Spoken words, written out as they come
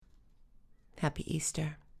Happy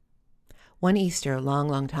Easter. One Easter, a long,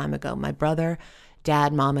 long time ago, my brother,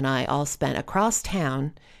 dad, mom, and I all spent across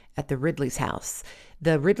town at the Ridley's house.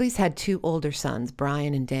 The Ridleys had two older sons,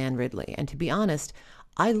 Brian and Dan Ridley. And to be honest,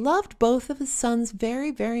 I loved both of his sons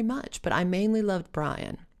very, very much, but I mainly loved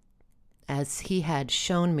Brian, as he had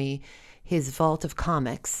shown me his vault of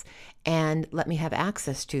comics and let me have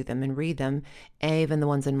access to them and read them, even the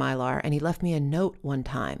ones in Mylar. And he left me a note one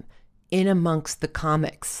time in amongst the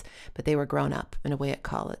comics, but they were grown up and away at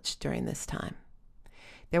college during this time.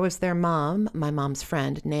 There was their mom, my mom's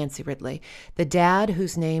friend, Nancy Ridley, the dad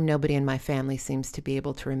whose name nobody in my family seems to be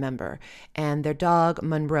able to remember, and their dog,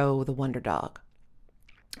 Monroe, the wonder dog.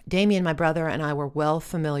 Damien, my brother, and I were well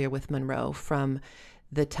familiar with Monroe from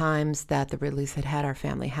the times that the Ridleys had had our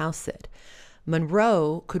family house sit.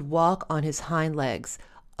 Monroe could walk on his hind legs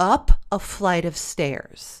up a flight of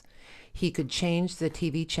stairs. He could change the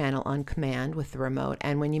TV channel on command with the remote,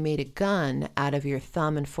 and when you made a gun out of your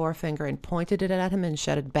thumb and forefinger and pointed it at him and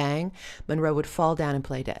shouted bang, Monroe would fall down and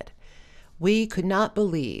play dead. We could not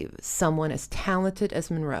believe someone as talented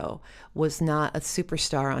as Monroe was not a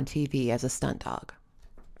superstar on TV as a stunt dog.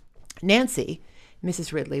 Nancy,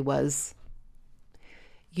 Mrs. Ridley, was,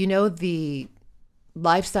 the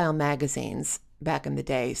lifestyle magazines back in the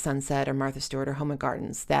day, Sunset or Martha Stewart or Home and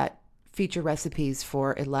Gardens, that feature recipes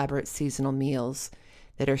for elaborate seasonal meals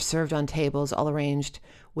that are served on tables all arranged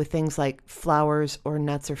with things like flowers or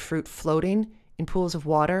nuts or fruit floating in pools of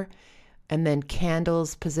water, and then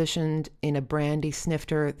candles positioned in a brandy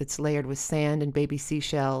snifter that's layered with sand and baby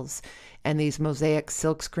seashells, and these mosaic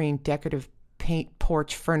silkscreen decorative paint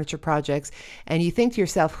porch furniture projects. And you think to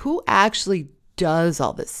yourself, who actually does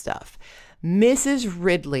all this stuff? Mrs.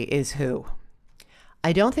 Ridley is who?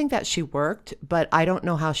 I don't think that she worked, but I don't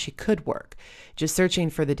know how she could work. Just searching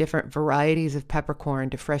for the different varieties of peppercorn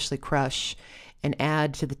to freshly crush and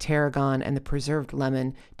add to the tarragon and the preserved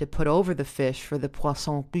lemon to put over the fish for the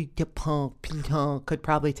poisson piquant could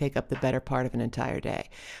probably take up the better part of an entire day.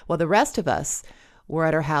 While the rest of us were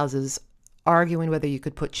at our houses arguing whether you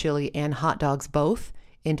could put chili and hot dogs both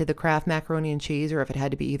into the Kraft macaroni and cheese or if it had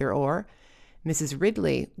to be either or, Mrs.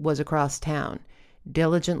 Ridley was across town,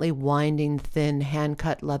 diligently winding thin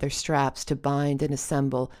hand-cut leather straps to bind and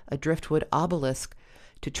assemble a driftwood obelisk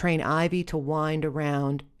to train ivy to wind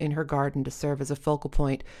around in her garden to serve as a focal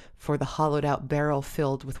point for the hollowed-out barrel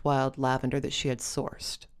filled with wild lavender that she had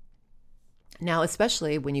sourced. Now,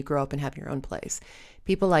 especially when you grow up and have your own place,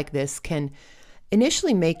 people like this can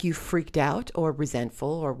initially make you freaked out or resentful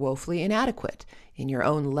or woefully inadequate in your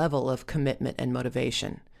own level of commitment and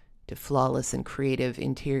motivation to flawless and creative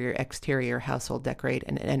interior, exterior, household decorate,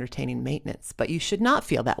 and entertaining maintenance. But you should not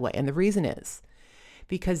feel that way. And the reason is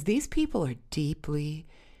because these people are deeply,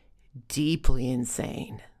 deeply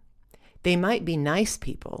insane. They might be nice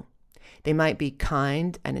people. They might be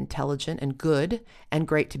kind and intelligent and good and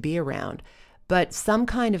great to be around. But some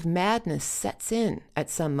kind of madness sets in at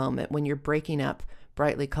some moment when you're breaking up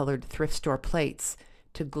brightly colored thrift store plates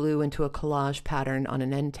to glue into a collage pattern on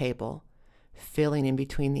an end table, filling in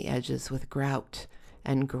between the edges with grout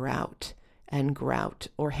and grout and grout,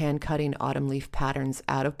 or hand-cutting autumn leaf patterns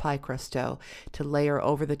out of pie crust dough to layer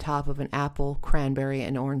over the top of an apple, cranberry,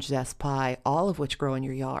 and orange zest pie, all of which grow in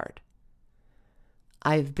your yard.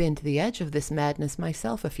 I've been to the edge of this madness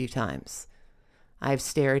myself a few times. I've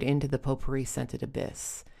stared into the potpourri-scented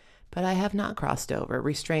abyss, but I have not crossed over,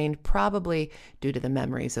 restrained probably due to the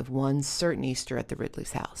memories of one certain Easter at the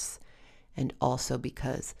Ridley's house, and also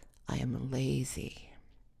because I am lazy.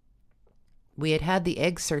 We had had the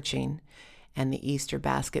egg searching and the Easter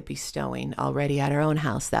basket bestowing already at our own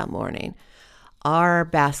house that morning. Our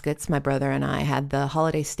baskets, my brother and I, had the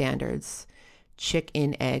holiday standards: chick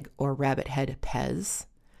in egg or rabbit head Pez,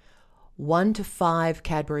 1 to 5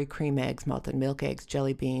 Cadbury cream eggs, malted milk eggs,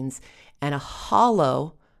 jelly beans, and a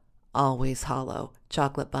hollow, always hollow,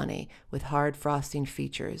 chocolate bunny with hard frosting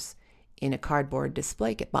features in a cardboard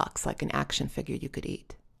display box like an action figure you could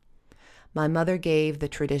eat. My mother gave the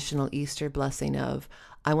traditional Easter blessing of,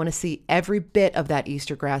 I want to see every bit of that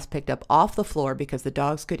Easter grass picked up off the floor because the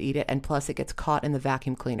dogs could eat it, and plus it gets caught in the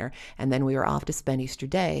vacuum cleaner. And then we were off to spend Easter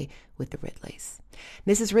Day with the Ridleys.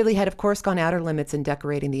 Mrs. Ridley had, of course, gone outer limits in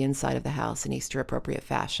decorating the inside of the house in Easter-appropriate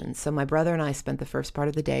fashion. So my brother and I spent the first part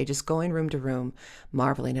of the day just going room to room,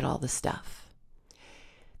 marveling at all the stuff.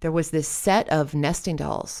 There was this set of nesting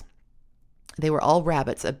dolls. They were all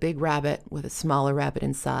rabbits, a big rabbit with a smaller rabbit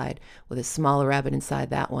inside, with a smaller rabbit inside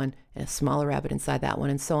that one, and a smaller rabbit inside that one,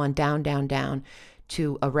 and so on, down, down, down,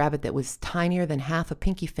 to a rabbit that was tinier than half a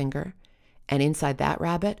pinky finger, and inside that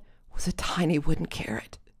rabbit was a tiny wooden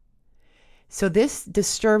carrot. So this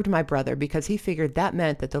disturbed my brother because he figured that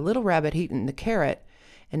meant that the little rabbit had eaten the carrot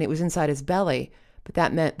and it was inside his belly, but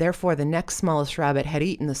that meant therefore the next smallest rabbit had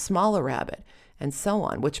eaten the smaller rabbit, and so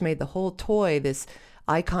on, which made the whole toy this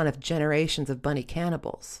icon of generations of bunny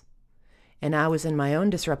cannibals. And I was in my own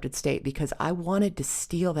disrupted state because I wanted to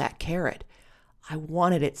steal that carrot. I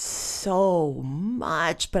wanted it so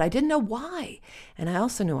much, but I didn't know why. And I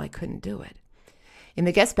also knew I couldn't do it. In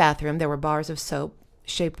the guest bathroom, there were bars of soap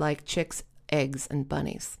shaped like chicks, eggs, and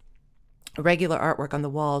bunnies. Regular artwork on the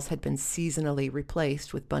walls had been seasonally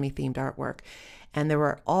replaced with bunny-themed artwork, and there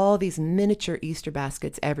were all these miniature Easter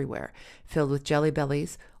baskets everywhere, filled with jelly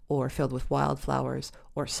bellies, or filled with wildflowers,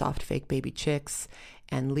 or soft fake baby chicks,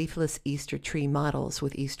 and leafless Easter tree models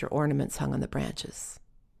with Easter ornaments hung on the branches.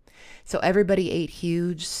 So everybody ate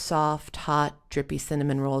huge, soft, hot, drippy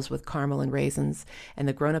cinnamon rolls with caramel and raisins, and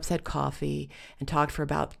the grown-ups had coffee and talked for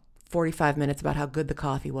about 45 minutes about how good the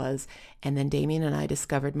coffee was, and then Damien and I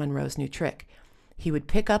discovered Monroe's new trick. He would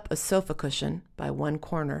pick up a sofa cushion by one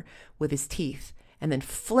corner with his teeth and then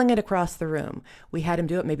fling it across the room. We had him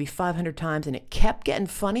do it maybe 500 times, and it kept getting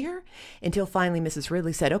funnier until finally Mrs.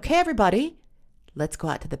 Ridley said, "Okay, everybody, let's go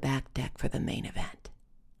out to the back deck for the main event."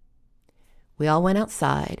 We all went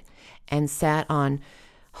outside and sat on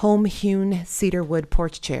home-hewn cedar wood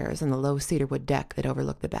porch chairs on the low cedar wood deck that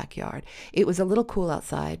overlooked the backyard. It was a little cool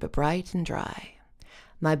outside, but bright and dry.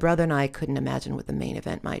 My brother and I couldn't imagine what the main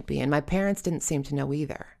event might be, and my parents didn't seem to know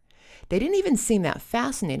either. They didn't even seem that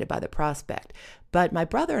fascinated by the prospect, but my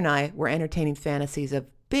brother and I were entertaining fantasies of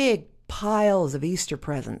big piles of Easter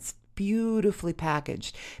presents, beautifully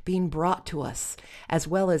packaged, being brought to us, as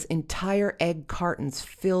well as entire egg cartons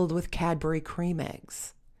filled with Cadbury cream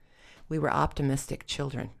eggs. We were optimistic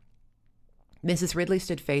children. Mrs. Ridley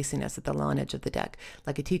stood facing us at the lawn edge of the deck,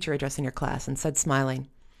 like a teacher addressing her class, and said, smiling,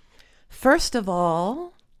 "First of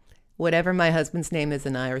all, whatever my husband's name is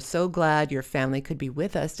and I are so glad your family could be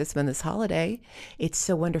with us to spend this holiday. It's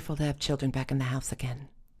so wonderful to have children back in the house again."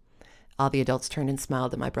 All the adults turned and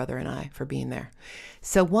smiled at my brother and I for being there.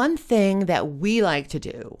 "So one thing that we like to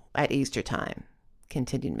do at Easter time,"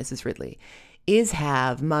 continued Mrs. Ridley, "is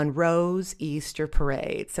have Monroe's Easter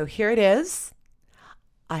Parade. So here it is.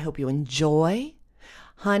 I hope you enjoy.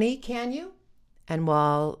 Honey, can you?" And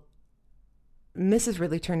while Mrs.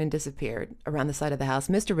 Ridley turned and disappeared around the side of the house,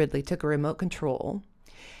 Mr. Ridley took a remote control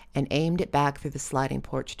and aimed it back through the sliding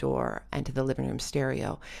porch door and to the living room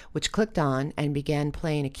stereo, which clicked on and began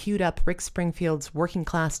playing a queued-up Rick Springfield's Working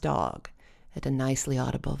Class Dog at a nicely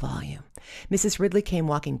audible volume. Mrs. Ridley came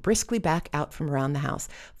walking briskly back out from around the house,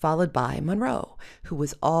 followed by Monroe, who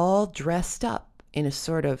was all dressed up in a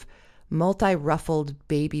sort of multi-ruffled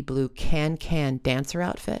baby blue can-can dancer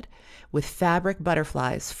outfit with fabric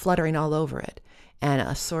butterflies fluttering all over it and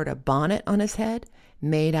a sort of bonnet on his head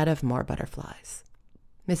made out of more butterflies.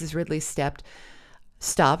 Mrs. Ridley stopped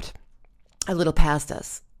a little past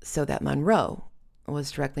us so that Monroe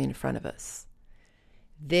was directly in front of us.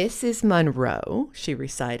 "This is Monroe," she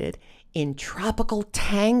recited, "in tropical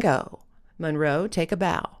tango. Monroe, take a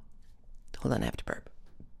bow." Hold on, I have to burp.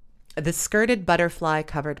 The skirted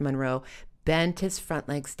butterfly-covered Monroe bent his front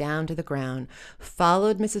legs down to the ground,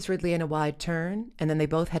 followed Mrs. Ridley in a wide turn, and then they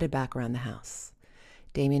both headed back around the house.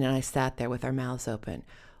 Damien and I sat there with our mouths open.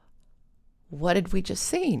 What had we just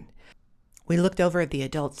seen? We looked over at the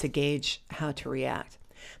adults to gauge how to react.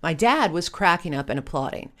 My dad was cracking up and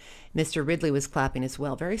applauding. Mr. Ridley was clapping as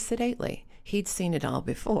well, very sedately. He'd seen it all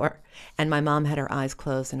before. And my mom had her eyes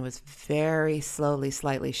closed and was very slowly,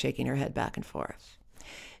 slightly shaking her head back and forth.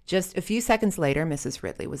 Just a few seconds later, Mrs.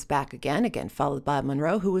 Ridley was back again followed by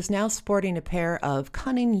Monroe, who was now sporting a pair of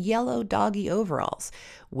cunning yellow doggy overalls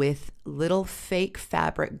with little fake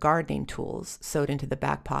fabric gardening tools sewed into the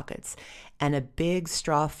back pockets and a big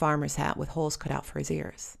straw farmer's hat with holes cut out for his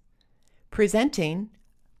ears. "Presenting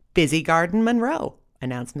Busy Garden Monroe,"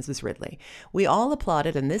 announced Mrs. Ridley. We all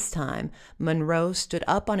applauded, and this time Monroe stood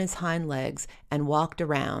up on his hind legs and walked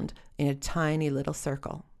around in a tiny little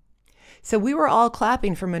circle. So we were all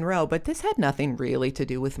clapping for Monroe, but this had nothing really to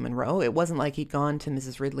do with Monroe. It wasn't like he'd gone to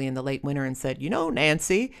Mrs. Ridley in the late winter and said, "You know,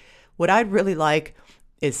 Nancy, what I'd really like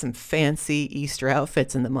is some fancy Easter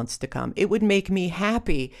outfits in the months to come. It would make me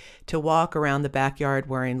happy to walk around the backyard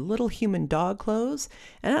wearing little human dog clothes.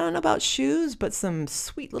 And I don't know about shoes, but some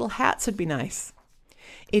sweet little hats would be nice."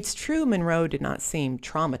 It's true Monroe did not seem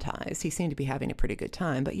traumatized. He seemed to be having a pretty good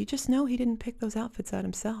time, but you just know he didn't pick those outfits out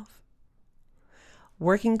himself.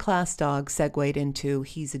 Working Class Dog segued into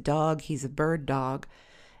He's a Dog, He's a Bird Dog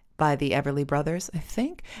by the Everly Brothers, I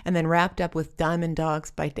think, and then wrapped up with Diamond Dogs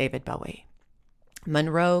by David Bowie.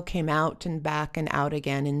 Monroe came out and back and out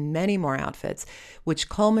again in many more outfits, which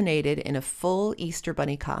culminated in a full Easter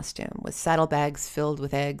bunny costume with saddlebags filled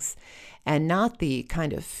with eggs, and not the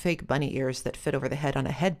kind of fake bunny ears that fit over the head on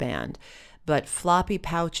a headband, but floppy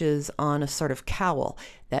pouches on a sort of cowl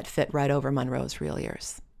that fit right over Monroe's real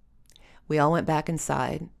ears. We all went back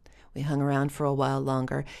inside. We hung around for a while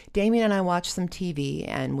longer. Damien and I watched some TV,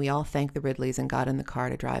 and we all thanked the Ridleys and got in the car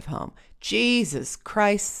to drive home. Jesus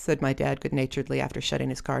Christ, said my dad good-naturedly after shutting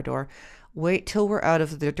his car door. Wait till we're out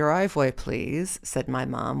of the driveway, please, said my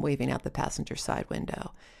mom, waving out the passenger side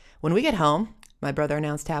window. When we get home, my brother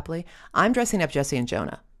announced happily, I'm dressing up Jessie and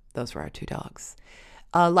Jonah. Those were our two dogs.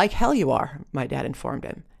 Like hell you are, my dad informed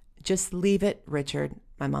him. Just leave it, Richard,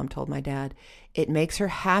 my mom told my dad. It makes her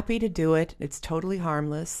happy to do it. It's totally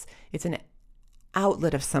harmless. It's an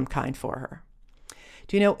outlet of some kind for her.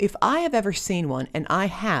 Do you know, if I have ever seen one, and I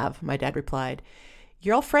have, my dad replied,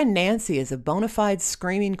 your old friend Nancy is a bona fide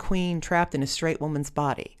screaming queen trapped in a straight woman's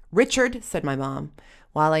body. Richard, said my mom,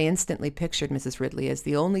 while I instantly pictured Mrs. Ridley as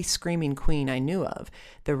the only screaming queen I knew of,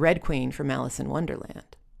 the Red Queen from Alice in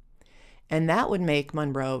Wonderland. And that would make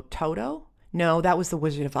Monroe Toto? No, that was the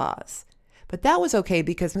Wizard of Oz. But that was okay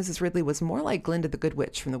because Mrs. Ridley was more like Glinda the Good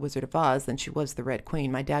Witch from The Wizard of Oz than she was the Red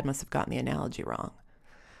Queen. My dad must have gotten the analogy wrong.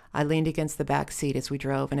 I leaned against the back seat as we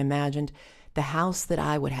drove and imagined the house that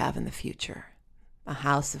I would have in the future, a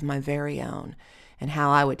house of my very own, and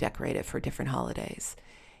how I would decorate it for different holidays.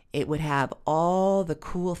 It would have all the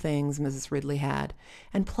cool things Mrs. Ridley had,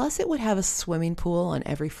 and plus it would have a swimming pool on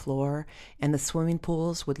every floor, and the swimming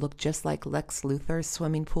pools would look just like Lex Luthor's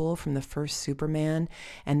swimming pool from the first Superman,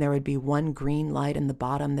 and there would be one green light in the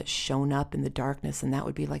bottom that shone up in the darkness, and that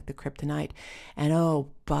would be like the kryptonite. And oh,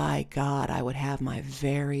 by God, I would have my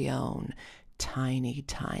very own tiny,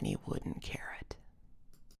 tiny wooden carrot.